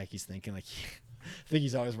whatever the heck he's thinking. Like I think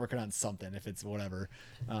he's always working on something if it's whatever.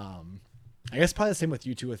 I guess probably the same with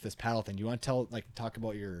you two with this paddle thing. Do you want to talk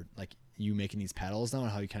about your you making these paddles now and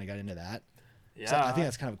how you kind of got into that? Yeah, I think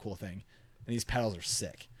that's kind of a cool thing. And these paddles are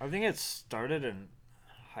sick. I think it started in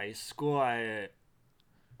high school. I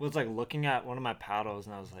was looking at one of my paddles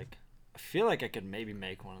and I was like, I feel like I could maybe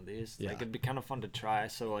make one of these. Yeah. It'd be kind of fun to try.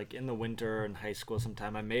 So in the winter in high school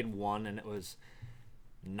sometime I made one and it was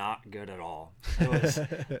not good at all. It was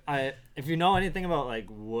if you know anything about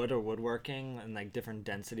wood or woodworking and different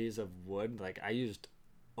densities of wood, I used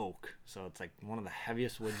oak. So it's one of the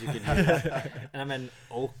heaviest woods you could use. And I'm an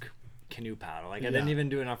oak canoe paddle. I didn't even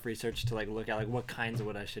do enough research to look at what kinds of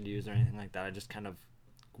wood I should use or anything like that. I just kind of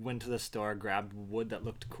went to the store, grabbed wood that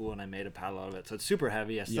looked cool, and I made a paddle out of it. So it's super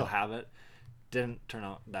heavy. I still have it. Didn't turn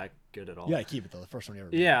out that good at all. Yeah, keep it though. The first one you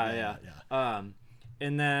ever made. Yeah.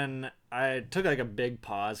 And then I took a big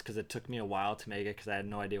pause because it took me a while to make it because I had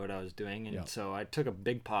no idea what I was doing. And so I took a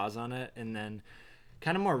big pause on it. And then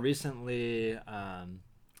kind of more recently,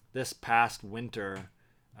 this past winter,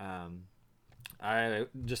 I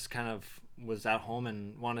just kind of was at home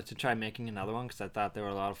and wanted to try making another one because I thought they were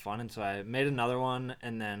a lot of fun. And so I made another one.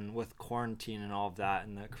 And then with quarantine and all of that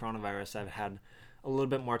and the coronavirus, I've had a little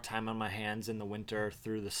bit more time on my hands in the winter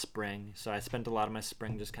through the spring. So I spent a lot of my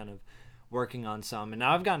spring just kind of working on some. And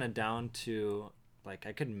now I've gotten it down to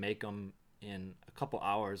I could make them in a couple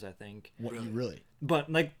hours, I think. What, really? But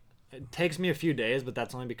it takes me a few days, but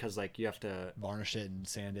that's only because you have to varnish it and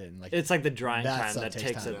sand it and it's the drying time that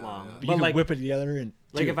takes it long. But you can whip it together and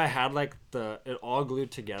if I had it all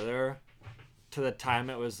glued together to the time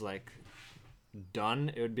it was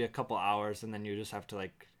done, it would be a couple hours, and then you just have to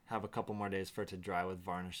have a couple more days for it to dry with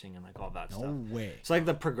varnishing and all that stuff. No way. So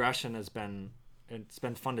the progression has been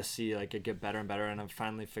fun to see it get better and better, and I've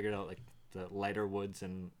finally figured out the lighter woods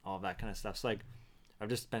and all that kind of stuff. So I've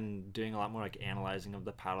just been doing a lot more analyzing of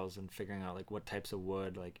the paddles and figuring out what types of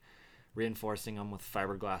wood, reinforcing them with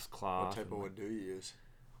fiberglass cloth. What type of wood do you use?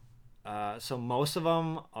 So most of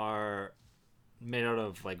them are made out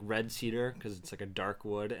of red cedar because it's a dark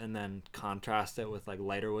wood, and then contrast it with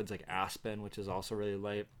lighter woods like aspen, which is also really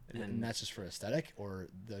light. And that's just for aesthetic, or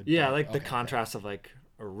the the contrast of a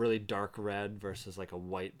really dark red versus a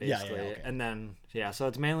white basically. Okay. And then so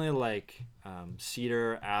it's mainly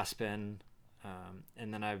cedar, aspen,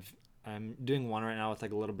 and then I'm doing one right now with a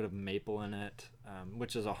little bit of maple in it,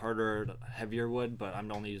 which is a harder, heavier wood, but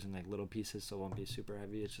I'm only using little pieces, so it won't be super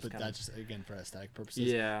heavy. It's just that's just again for aesthetic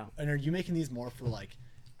purposes. Yeah. And are you making these more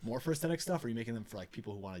for aesthetic stuff, or are you making them for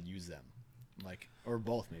people who want to use them, or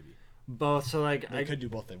both maybe? Both. So they could do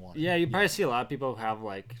both they want. Yeah, you probably see a lot of people who have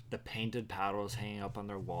the painted paddles hanging up on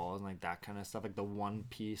their walls and that kind of stuff, the one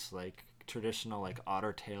piece traditional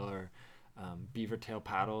otter tail or beaver tail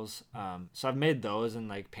paddles. So I've made those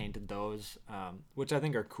and painted those, which I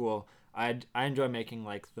think are cool. I enjoy making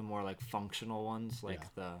the more functional ones,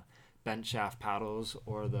 the bent shaft paddles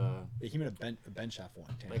or the. You made a bent shaft one.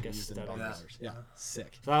 Aesthetic. Yeah,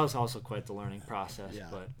 sick. So that was also quite the learning process. Yeah.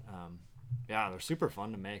 But they're super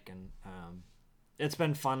fun to make, and it's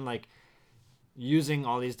been fun using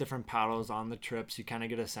all these different paddles on the trips. You kind of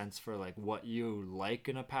get a sense for what you like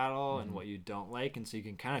in a paddle and what you don't like, and so you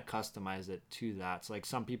can kind of customize it to that. So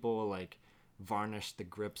some people will varnish the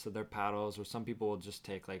grips of their paddles, or some people will just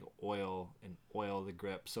take oil and oil the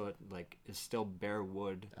grip so it is still bare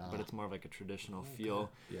wood, but it's more of a traditional feel.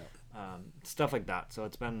 Stuff like that. So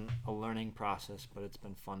it's been a learning process, but it's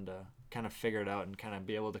been fun to kind of figure it out and kind of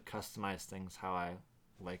be able to customize things how I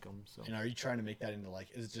like them. So. And are you trying to make that into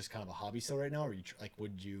is it just kind of a hobby still right now, or you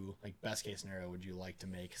would you best case scenario, would you like to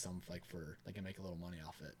make some for and make a little money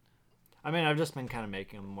off it? I mean, I've just been kind of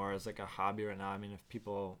making them more as a hobby right now. I mean, if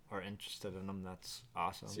people are interested in them, that's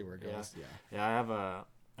awesome. See where it goes. Yeah.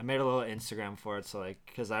 I made a little Instagram for it, so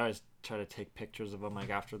because I always try to take pictures of them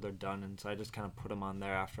after they're done, and so I just kind of put them on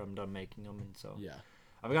there after I'm done making them, and so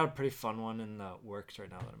I've got a pretty fun one in the works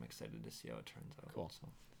right now that I'm excited to see how it turns out. Cool. So.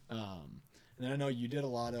 And then I know you did a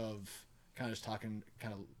lot of kind of just talking,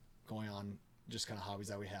 kind of going on just kind of hobbies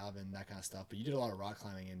that we have and that kind of stuff. But you did a lot of rock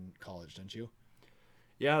climbing in college, didn't you?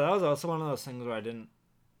 Yeah, that was also one of those things where I didn't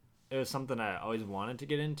it was something I always wanted to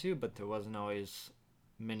get into, but there wasn't always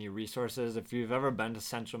many resources. If you've ever been to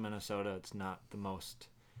central Minnesota, it's not the most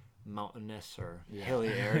mountainous or hilly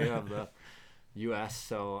area of the U.S.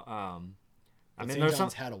 So, I mean, St.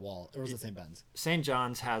 John's had a wall. Or was it St. Ben's? St.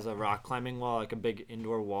 John's has a rock climbing wall, like a big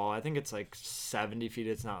indoor wall. I think it's like 70 feet.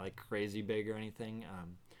 It's not like crazy big or anything.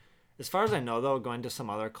 As far as I know, though, going to some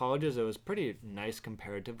other colleges, it was pretty nice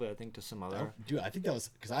comparatively, I think, to some other. Dude, I think that was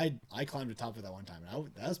because I climbed the top of that one time.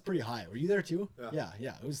 And that was pretty high. Were you there too? Yeah.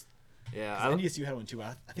 It was. Yeah, NDSU had one too.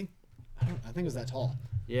 I think it was that tall.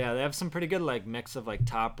 Yeah, they have some pretty good like mix of like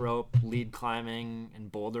top rope, lead climbing,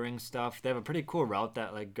 and bouldering stuff. They have a pretty cool route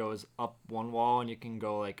that like goes up one wall and you can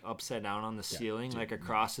go like upside down on the ceiling, like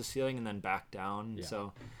across the ceiling and then back down. Yeah.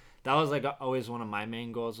 So that was like always one of my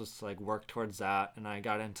main goals was to like work towards that. And I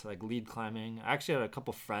got into like lead climbing. I actually had a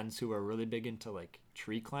couple friends who were really big into like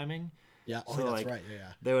tree climbing. Yeah, so, that's like, right.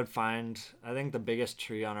 Yeah. They would find, I think the biggest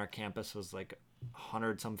tree on our campus was like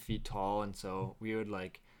 100 some feet tall, and so we would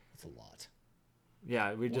like. That's a lot.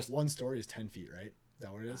 Yeah, we just one story is 10 feet, right? Is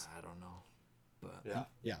that what it is? I don't know, but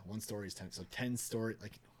yeah, one story is 10. So 10 story,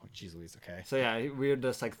 like, oh, geez Louise, okay. So yeah, we would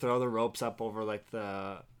just like throw the ropes up over like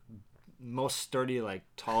the most sturdy, like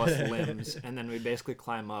tallest limbs, and then we basically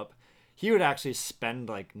climb up. He would actually spend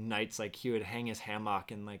like nights, like he would hang his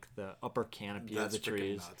hammock in like the upper canopy of the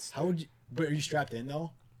trees. Nuts. How would you? But are you strapped in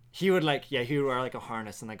though? He would he would wear like a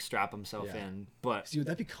harness and like strap himself in. But see, would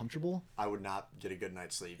that be comfortable? I would not get a good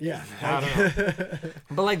night's sleep. Yeah, I don't know.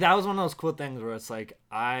 But like that was one of those cool things where it's like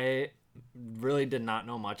I really did not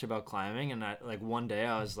know much about climbing, and like one day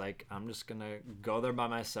I was like, I'm just gonna go there by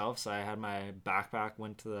myself. So I had my backpack,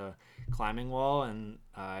 went to the climbing wall, and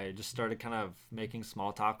I just started kind of making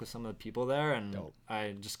small talk with some of the people there, and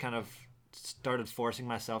I just kind of started forcing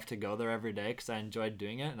myself to go there every day because I enjoyed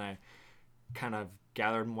doing it, and I kind of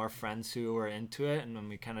gathered more friends who were into it, and then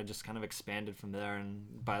we kind of expanded from there.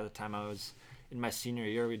 And by the time I was in my senior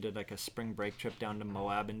year, we did like a spring break trip down to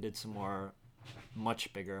Moab and did some more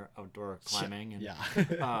much bigger outdoor climbing.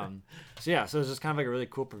 And so it was just kind of like a really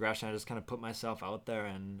cool progression. I just kind of put myself out there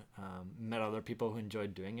and met other people who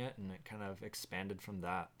enjoyed doing it, and it kind of expanded from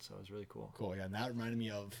that. So it was really cool. And that reminded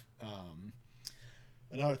me of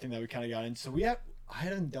another thing that we kind of got into. So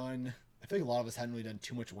I feel like a lot of us hadn't really done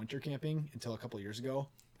too much winter camping until a couple of years ago.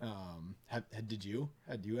 Had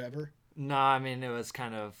you ever? No, I mean, it was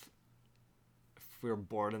kind of, if we were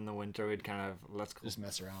bored in the winter, we'd kind of let's just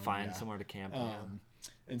mess around, find somewhere to camp.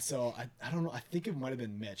 And so I don't know. I think it might have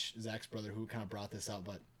been Mitch, Zach's brother, who kind of brought this up.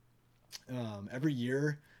 But every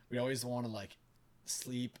year we always want to like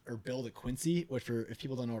sleep or build a Quincy. Which if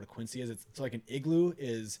people don't know what a Quincy is, it's like an igloo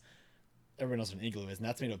is. Everyone knows what an igloo is, and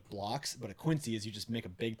that's made of blocks. But a Quincy is you just make a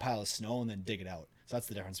big pile of snow and then dig it out. So that's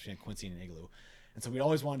the difference between a Quincy and an igloo. And so we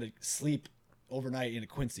always wanted to sleep overnight in a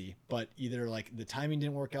Quincy, but either like the timing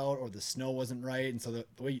didn't work out or the snow wasn't right. And so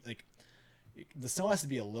the way like the snow has to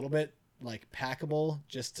be a little bit like packable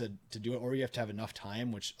just to do it, or you have to have enough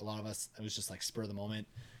time, which a lot of us, it was just like spur of the moment,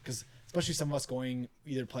 because especially some of us going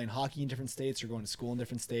either playing hockey in different states or going to school in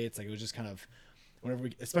different states, like it was just kind of whenever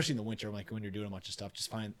especially in the winter, like when you're doing a bunch of stuff,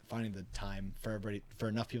 just finding the time for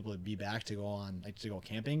enough people to be back to go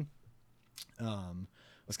camping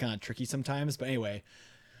was kind of tricky sometimes. But anyway,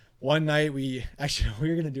 one night we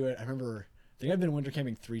were gonna do it. I think I've been winter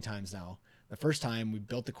camping 3 times now. The first time we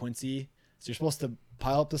built the Quincy, so you're supposed to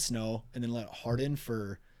pile up the snow and then let it harden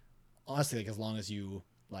for honestly like as long as you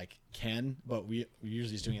like can, but we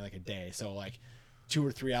usually just doing it like a day, so like 2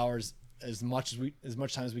 or 3 hours, as much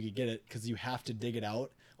time as we could get it, because you have to dig it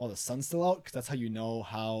out while the sun's still out, because that's how you know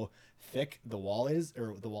how thick the wall is,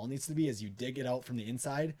 or the wall needs to be, as you dig it out from the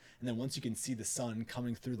inside, and then once you can see the sun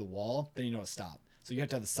coming through the wall, then you know to stop. So you have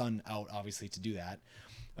to have the sun out obviously to do that.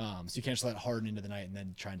 So you can't just let it harden into the night and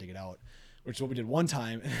then try and dig it out, which is what we did one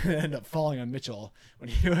time, and ended up falling on Mitchell when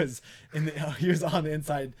he was on the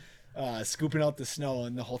inside scooping out the snow,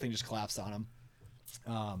 and the whole thing just collapsed on him.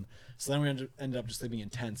 So then we ended up just sleeping in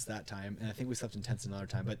tents that time, and I think we slept in tents another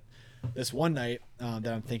time. But this one night that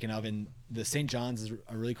I'm thinking of, and the St. John's is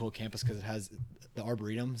a really cool campus because it has the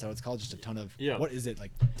Arboretum. Is that what it's called? Just a ton of what is it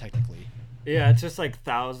like technically? Yeah, it's just like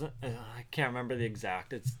I can't remember the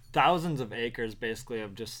exact. It's thousands of acres basically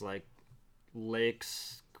of just like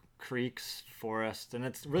lakes, creeks, forest, and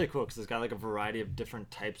it's really cool because it's got like a variety of different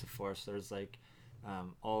types of forests. There's like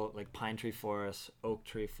all like pine tree forests, oak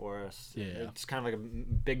tree forests. Yeah, it's kind of like a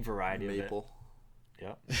big variety of maple.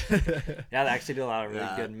 Yeah, yeah, they actually do a lot of really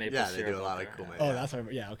good maple syrup. Yeah, they do a lot of cool maple. Oh, that's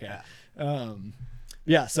right. Yeah, okay.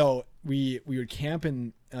 Yeah. So we would camp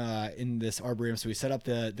in this arboretum. So we set up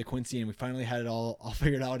the Quincy, and we finally had it all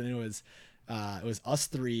figured out. And it was us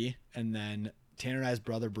 3, and then Tanner and I's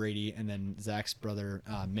brother Brady, and then Zach's brother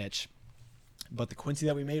Mitch. But the Quincy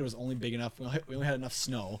that we made was only big enough. We only had enough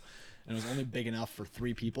snow, and it was only big enough for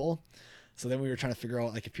 3 people. So then we were trying to figure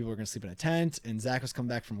out like if people were going to sleep in a tent, and Zach was coming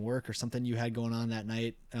back from work or something you had going on that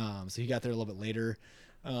night. So he got there a little bit later.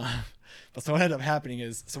 But so what ended up happening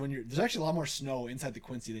is, so when there's actually a lot more snow inside the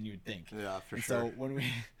Quincy than you would think. Yeah, for and sure. So when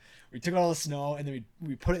we took all the snow and then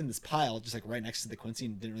we put it in this pile just like right next to the Quincy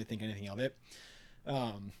and didn't really think anything of it.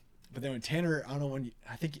 But then when Tanner, I don't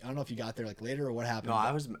know if you got there like later or what happened.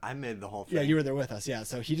 No, I made the whole thing. Yeah, you were there with us. Yeah,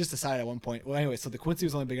 so he just decided at one point. Well, anyway, so the Quincy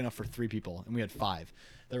was only big enough for 3 people, and we had 5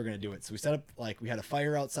 that were going to do it. So we set up like we had a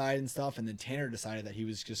fire outside and stuff, and then Tanner decided that he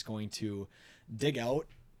was just going to dig out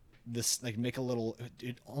this like make a little.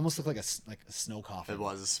 It almost looked like a snow coffin. It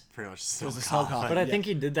was pretty much It was a snow coffin. But I think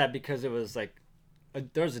he did that because it was like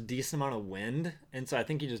there was a decent amount of wind, and so I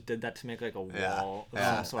think he just did that to make like a wall of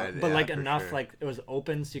some sort. But like enough, sure. like it was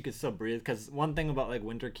open so you could still breathe. Because one thing about like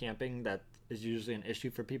winter camping that is usually an issue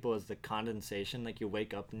for people is the condensation. Like you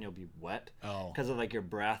wake up and you'll be wet because of like your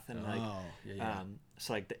breath and like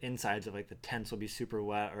so like the insides of like the tents will be super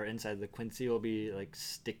wet, or inside the Quincy will be like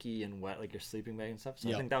sticky and wet, like your sleeping bag and stuff. So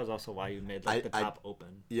I think that was also why you made like the top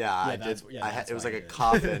open. Yeah, I did. It was like a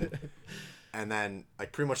coffin. And then,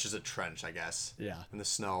 like, pretty much just a trench, I guess. Yeah. In the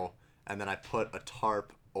snow. And then I put a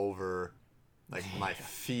tarp over, like, my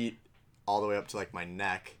feet all the way up to, like, my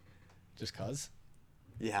neck. Just cause?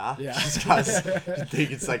 Yeah. Yeah. Just cause I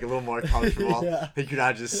think it's, like, a little more comfortable. Yeah. Like, you're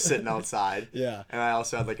not just sitting outside. Yeah. And I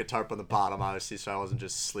also had, like, a tarp on the bottom, obviously, so I wasn't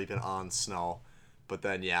just sleeping on snow. But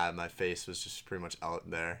then, yeah, my face was just pretty much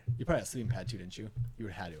out there. You probably had a sleeping pad, too, didn't you? You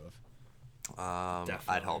would have had to have.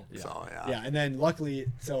 I'd hope so, yeah. Yeah, and then luckily,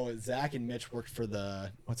 so Zach and Mitch worked for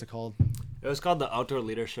the, what's it called? It was called the Outdoor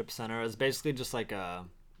Leadership Center. It was basically just like a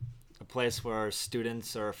place where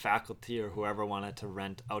students or faculty or whoever wanted to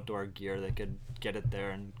rent outdoor gear, they could get it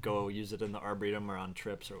there and go use it in the Arboretum or on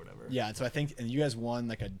trips or whatever. Yeah, and so I think, and you guys won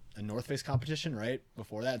like a North Face competition, right?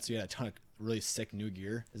 Before that, so you had a ton of really sick new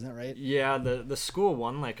gear. Isn't that right? Yeah, the school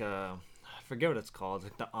won like I forget what it's called,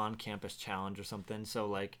 like the on-campus challenge or something. So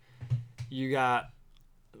like you got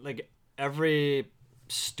like every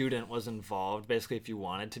student was involved basically if you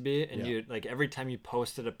wanted to be, and you like every time you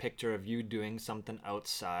posted a picture of you doing something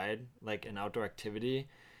outside, like an outdoor activity,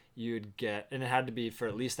 you'd get, and it had to be for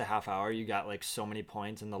at least a half hour, you got like so many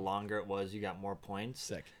points, and the longer it was, you got more points.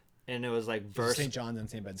 Sick. And it was like versus St. John's and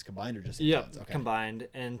St. Ben's combined, or just St. yeah, John's? Okay. combined,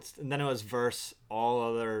 and then it was versus all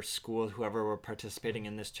other schools, whoever were participating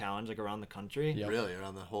in this challenge, like around the country. Yep. Really,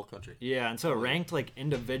 around the whole country. Yeah, and so it ranked like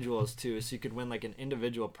individuals too, so you could win like an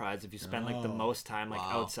individual prize if you spent like the most time like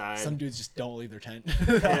outside. Some dudes just don't leave their tent.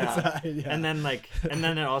 Yeah. Yeah. And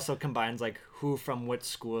then it also combines like who from which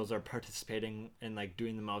schools are participating in like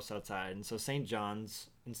doing the most outside. And so St. John's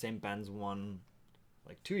and St. Ben's won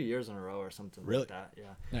like 2 years in a row or something Really? like that.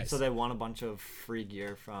 Yeah. Nice. So they won a bunch of free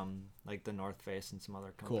gear from like the North Face and some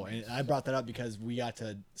other companies. Cool. And I brought that up because we got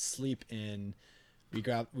to sleep in. We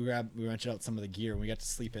rented out some of the gear, and we got to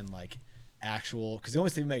sleep in like actual. Because the only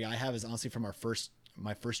sleeping bag I have is honestly from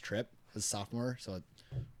my first trip as a sophomore. So,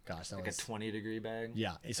 gosh, that like was a 20-degree bag.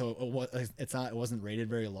 Yeah. So it wasn't rated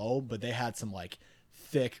very low, but they had some like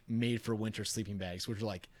thick made for winter sleeping bags, which were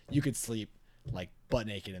like you could sleep like butt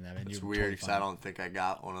naked in them. And It's you're weird because totally I don't think I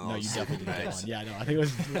got one of those. No, you definitely didn't get bags. one. Yeah, no, I think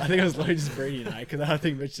it was literally just Brady and I, because I don't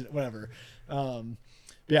think Mitch, whatever. But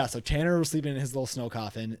yeah, so Tanner was sleeping in his little snow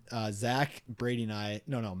coffin. Zach, Brady, and I,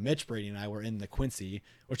 Mitch, Brady, and I were in the Quincy,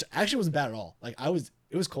 which actually wasn't bad at all. Like it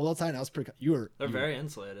was cold outside, and I was pretty. They're very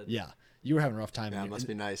insulated. Yeah, you were having a rough time. Yeah, it must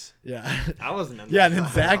be nice. Yeah, I wasn't in yeah, and then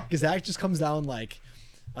Zach just comes down like.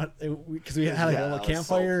 Because we had like a little that was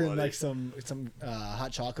campfire so and like some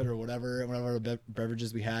hot chocolate or whatever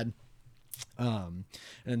beverages we had, and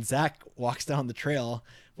then Zach walks down the trail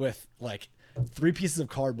with like 3 pieces of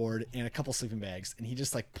cardboard and a couple sleeping bags, and he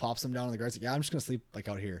just like plops them down on the ground. He's like, yeah, I'm just gonna sleep like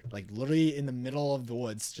out here, like literally in the middle of the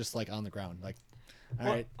woods, just like on the ground. Like, all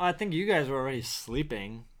right. I think you guys were already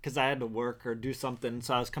sleeping because I had to work or do something,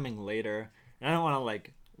 so I was coming later, and I don't want to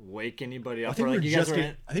like wake anybody up. I think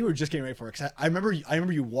we were just getting ready for it. 'Cause I remember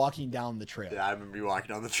you walking down the trail. Yeah, I remember you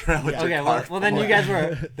walking down the trail with your Okay, car. well then you guys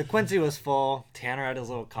were. The Quincy was full. Tanner had his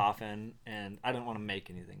little coffin, and I didn't want to make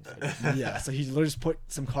anything. So Yeah, so he literally just put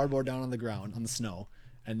some cardboard down on the ground on the snow,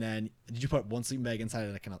 and then did you put one sleeping bag inside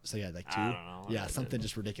of it? So yeah, like 2. I don't know. Yeah, something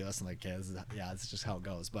just ridiculous. I'm like, this is just how it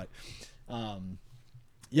goes. But,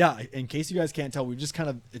 yeah, in case you guys can't tell, we've just kind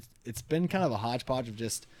of it's been kind of a hodgepodge of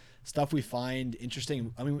just stuff we find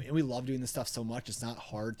interesting. I mean, we love doing this stuff so much. It's not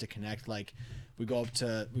hard to connect. Like we go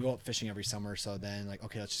up fishing every summer. So then like,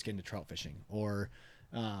 okay, let's just get into trout fishing, or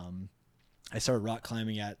I started rock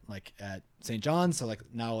climbing at St. John's. So like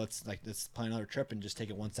now let's plan another trip and just take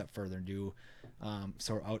it one step further and do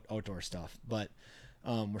sort of outdoor stuff. But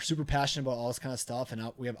we're super passionate about all this kind of stuff, and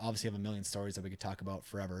we obviously have a million stories that we could talk about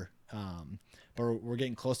forever. But we're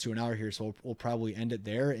getting close to an hour here, so we'll probably end it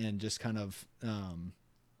there and just kind of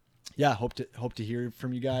hope to hear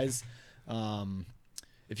from you guys.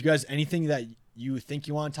 If you guys anything that you think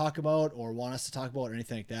you want to talk about or want us to talk about or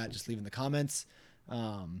anything like that, just leave in the comments.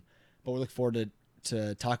 But we look forward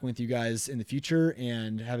to talking with you guys in the future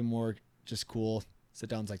and having more just cool sit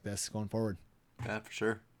downs like this going forward. Yeah, for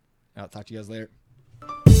sure. I'll talk to you guys later.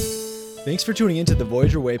 Thanks for tuning into the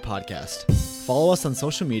Voyager Way podcast. Follow us on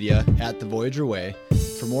social media at the Voyager Way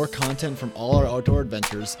for more content from all our outdoor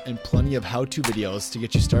adventures and plenty of how-to videos to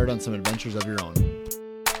get you started on some adventures of your own.